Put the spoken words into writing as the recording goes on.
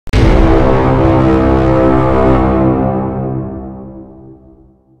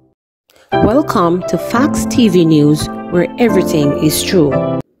Welcome to Facts TV News, where everything is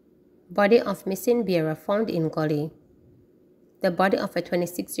true. Body of missing bearer found in gully. The body of a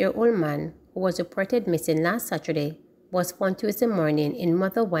 26-year-old man who was reported missing last Saturday was found Tuesday morning in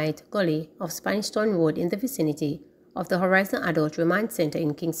Mother White Gully of Spanish Town Road in the vicinity of the Horizon Adult Remand Center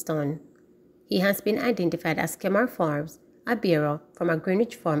in Kingston. He has been identified as Kemar Forbes, a bearer from a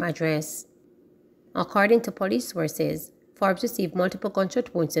Greenwich Farm address. According to police sources, Forbes received multiple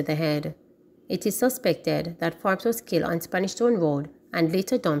gunshot wounds to the head. It is suspected that Forbes was killed on Spanish Town Road and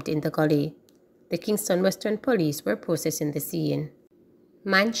later dumped in the gully. The Kingston Western Police were processing the scene.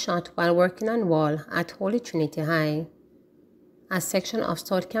 Man shot while working on wall at Holy Trinity High. A section of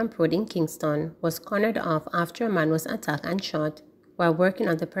South Camp Road in Kingston was cornered off after a man was attacked and shot while working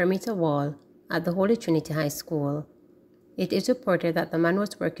on the perimeter wall at the Holy Trinity High School. It is reported that the man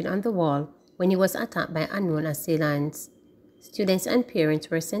was working on the wall when he was attacked by unknown assailants. Students and parents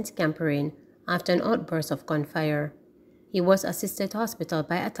were sent scampering after an outburst of gunfire. He was assisted to hospital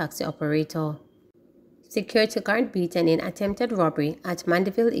by a taxi operator. Security guard beaten in attempted robbery at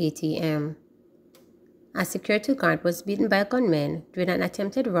Mandeville ATM. A security guard was beaten by gunmen during an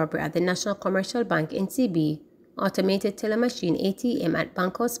attempted robbery at the National Commercial Bank NCB automated teller machine ATM at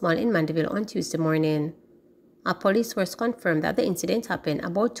Bankhouse Mall in Mandeville on Tuesday morning. A police source confirmed that the incident happened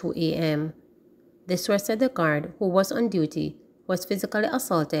about 2 a.m. The source said the guard, who was on duty, was physically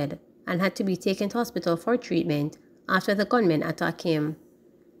assaulted and had to be taken to hospital for treatment after the gunmen attacked him.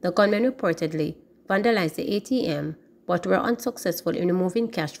 The gunmen reportedly vandalized the ATM but were unsuccessful in removing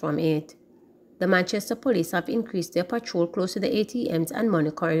cash from it. The Manchester police have increased their patrol close to the ATMs and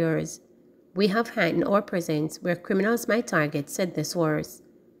money couriers. "We have heightened our presence where criminals might target," said the source.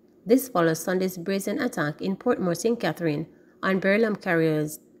 This follows Sunday's brazen attack in Portmore St. Catherine on Burlem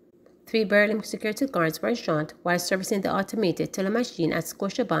carriers. 3 Burlem security guards were shot while servicing the automated teller machine at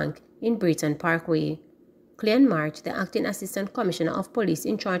Scotiabank in Breton Parkway. Clean March, the acting assistant commissioner of police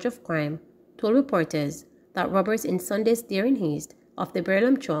in charge of crime, told reporters that robbers in Sunday's daring haste of the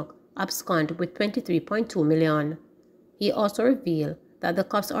Burlem truck absconded with $23.2 million. He also revealed that the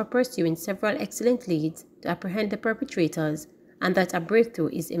cops are pursuing several excellent leads to apprehend the perpetrators and that a breakthrough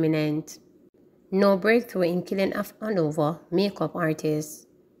is imminent. No breakthrough in killing of Hanover makeup artist.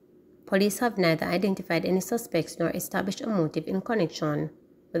 Police have neither identified any suspects nor established a motive in connection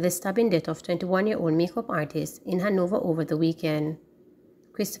with the stabbing death of 21-year-old makeup artist in Hanover over the weekend.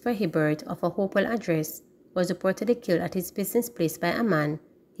 Christopher Hibbert of a Hopewell address was reportedly killed at his business place by a man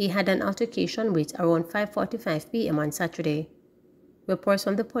he had an altercation with around 5:45 p.m. on Saturday. Reports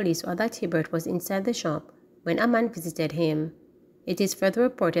from the police are that Hibbert was inside the shop when a man visited him. It is further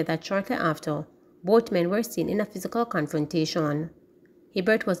reported that shortly after, both men were seen in a physical confrontation.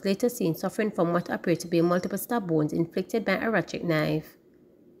 Hibbert was later seen suffering from what appeared to be multiple stab wounds inflicted by a ratchet knife.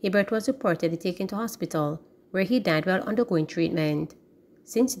 Hibbert was reportedly taken to hospital, where he died while undergoing treatment.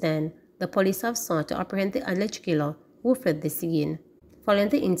 Since then, the police have sought to apprehend the alleged killer who fled the scene. Following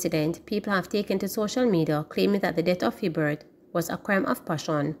the incident, people have taken to social media claiming that the death of Hibbert was a crime of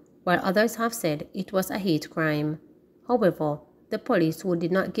passion, while others have said it was a hate crime. However, the police, who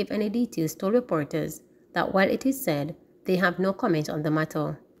did not give any details, told reporters that while it is said, they have no comment on the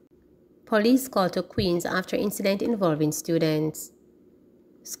matter. Police called to Queens after incident involving students.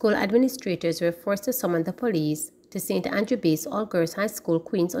 School administrators were forced to summon the police to St. Andrew-based All-Girls High School,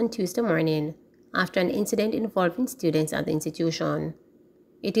 Queens on Tuesday morning after an incident involving students at the institution.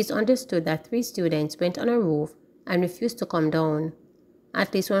 It is understood that 3 students went on a roof and refused to come down.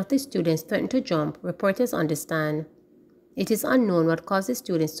 At least one of the students threatened to jump, reporters understand. It is unknown what caused the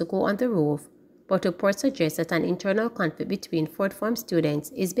students to go on the roof, but reports suggest that an internal conflict between 4th form students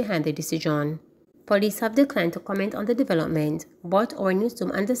is behind the decision. Police have declined to comment on the development, but our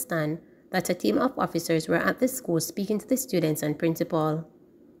newsroom understand that a team of officers were at the school speaking to the students and principal.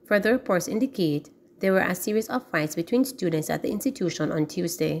 Further reports indicate there were a series of fights between students at the institution on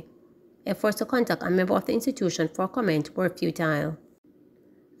Tuesday. Efforts to contact a member of the institution for comment were futile.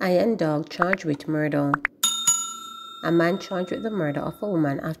 Iron dog charged with murder. A man charged with the murder of a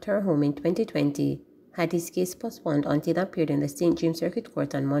woman after her home in 2020 had his case postponed until it appeared in the St. James Circuit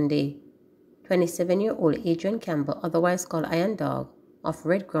Court on Monday. 27-year-old Adrian Campbell, otherwise called Iron Dog, of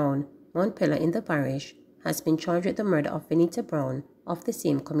Red Ground, Mount Pillar in the parish, has been charged with the murder of Venita Brown of the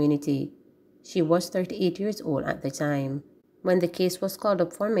same community. She was 38 years old at the time. When the case was called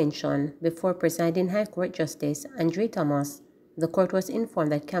up for mention before presiding High Court Justice Andre Thomas, the court was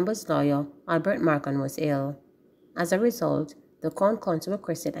informed that Campbell's lawyer, Albert Markham, was ill. As a result, the Crown Counsel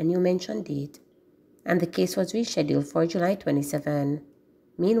requested a new mention date, and the case was rescheduled for July 27.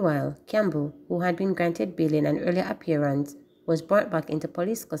 Meanwhile, Campbell, who had been granted bail in an earlier appearance, was brought back into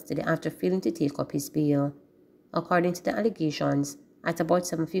police custody after failing to take up his bail. According to the allegations, at about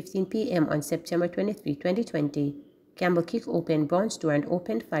 7:15 p.m. on September 23, 2020, Campbell kicked open Brown's door and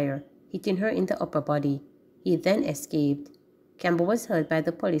opened fire, hitting her in the upper body. He then escaped. Campbell was held by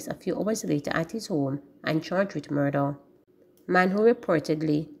the police a few hours later at his home and charged with murder. Man who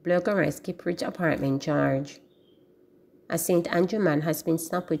reportedly burglarized Kippridge apartment charge. A St. Andrew man has been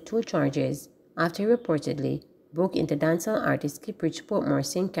snapped with 2 charges after he reportedly broke into dancehall artist Kippridge Portmore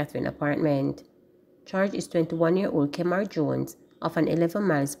St. Catherine apartment. Charge is 21-year-old Kemar Jones of an 11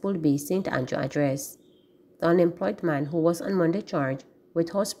 miles Bull Bay St. Andrew address. The unemployed man, who was on Monday charged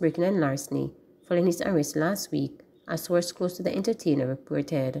with housebreaking and larceny following his arrest last week, a source close to the entertainer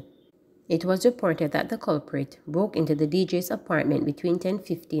reported. It was reported that the culprit broke into the DJ's apartment between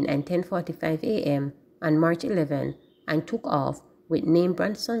 10:15 and 10:45 a.m. on March 11 and took off with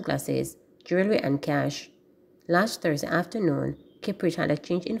name-brand sunglasses, jewelry, and cash. Last Thursday afternoon, Kippridge had a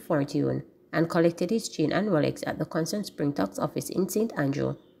change in fortune and collected his chain and Rolex at the Constant Spring tax office in St.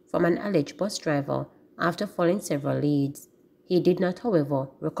 Andrew from an alleged bus driver after following several leads. He did not, however,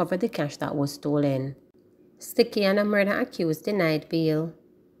 recover the cash that was stolen. Stykiana murder accused denied bail.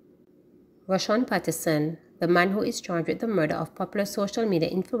 Rashawn Patterson, the man who is charged with the murder of popular social media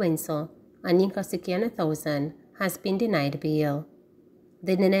influencer Anika Stykiana 1000, has been denied bail.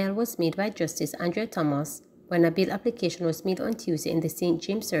 The denial was made by Justice Andrea Thomas when a bail application was made on Tuesday in the St.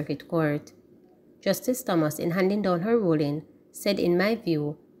 James Circuit Court. Justice Thomas, in handing down her ruling, said, "In my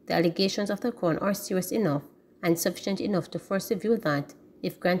view, the allegations of the Crown are serious enough and sufficient enough to force the view that,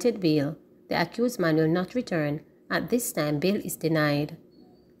 if granted bail, the accused man will not return. At this time, bail is denied."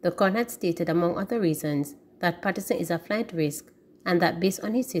 The Crown had stated, among other reasons, that Patterson is a flight risk and that based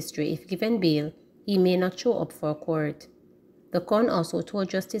on his history, if given bail, he may not show up for court. The Crown also told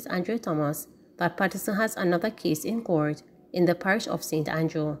Justice Andrea Thomas that Patterson has another case in court in the parish of St.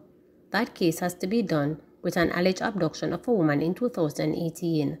 Andrew. That case has to be done with an alleged abduction of a woman in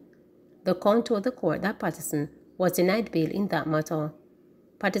 2018. The Crown told the court that Patterson was denied bail in that matter.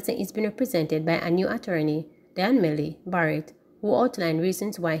 Patterson is being represented by a new attorney, Diane Melly Barrett, who outlined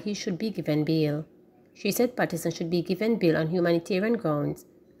reasons why he should be given bail. She said Patterson should be given bail on humanitarian grounds,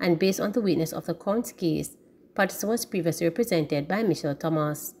 and based on the weakness of the Crown's case, Patterson was previously represented by Michelle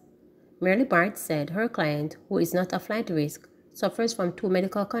Thomas. Merely Barrett said her client, who is not a flight risk, suffers from 2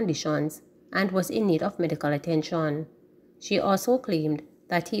 medical conditions and was in need of medical attention. She also claimed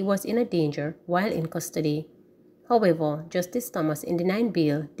that he was in a danger while in custody. However, Justice Thomas, in denying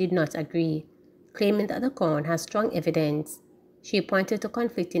bail, did not agree, claiming that the Crown has strong evidence. She pointed to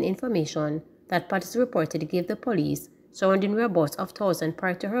conflicting information that Patterson reported gave the police surrounding whereabouts of 1000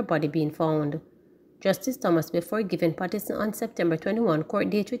 prior to her body being found. Justice Thomas, before giving Patterson on September 21 court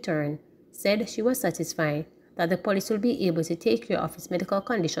date return, said she was satisfied that the police will be able to take care of his medical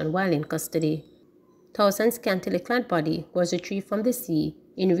condition while in custody. 1000's scantily clad body was retrieved from the sea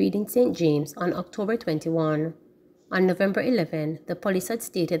in Reading, St. James on October 21. On November 11, the police had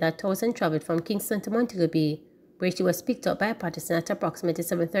stated that 1000 traveled from Kingston to Montego Bay, where she was picked up by Patterson at approximately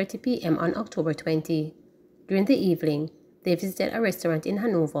 7:30 p.m. on October 20. During the evening, they visited a restaurant in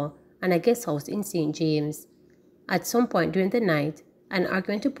Hanover and a guest house in St. James. At some point during the night, an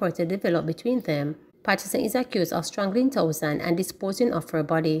argument reportedly developed between them. Patterson is accused of strangling 1000 and disposing of her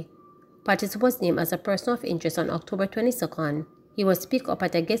body. Patterson was named as a person of interest on October 22nd. He was picked up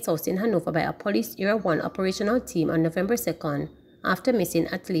at a guest house in Hanover by a police Area 1 operational team on November 2nd after missing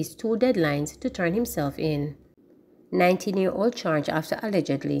at least 2 deadlines to turn himself in. 19-year-old charged after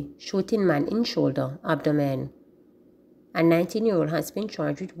allegedly shooting man in shoulder, abdomen. A 19-year-old has been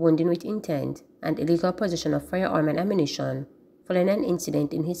charged with wounding with intent and illegal possession of firearm and ammunition following an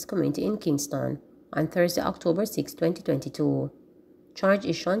incident in his community in Kingston on Thursday, October 6, 2022. Charge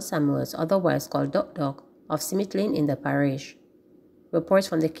is Sean Samuels, otherwise called Duck Duck, of Smith Lane in the parish. Reports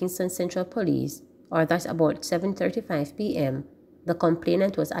from the Kingston Central Police are that about 7:35 p.m., the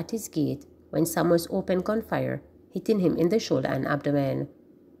complainant was at his gate when Samuels opened gunfire, hitting him in the shoulder and abdomen.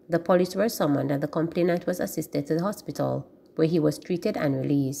 The police were summoned and the complainant was assisted to the hospital, where he was treated and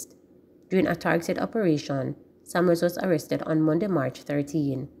released. During a targeted operation, Samuels was arrested on Monday, March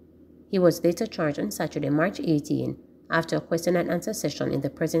 13. He was later charged on Saturday, March 18, after a question and answer session in the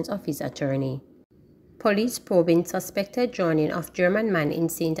presence of his attorney. Police probing suspected drowning of German man in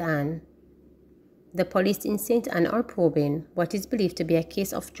St. Anne. The police in St. Anne are probing what is believed to be a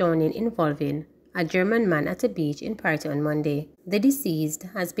case of drowning involving a German man at a beach in Party on Monday. The deceased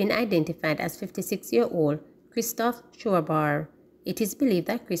has been identified as 56-year-old Christoph Schurbar. It is believed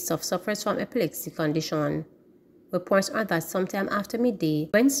that Christoph suffers from epilepsy condition. Reports are that sometime after midday,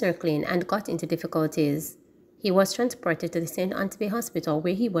 went circling and got into difficulties. He was transported to the St. Anthony Hospital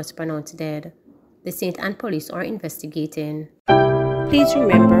where he was pronounced dead. The St. Anne police are investigating. Please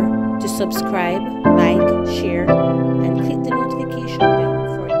remember to subscribe, like, share,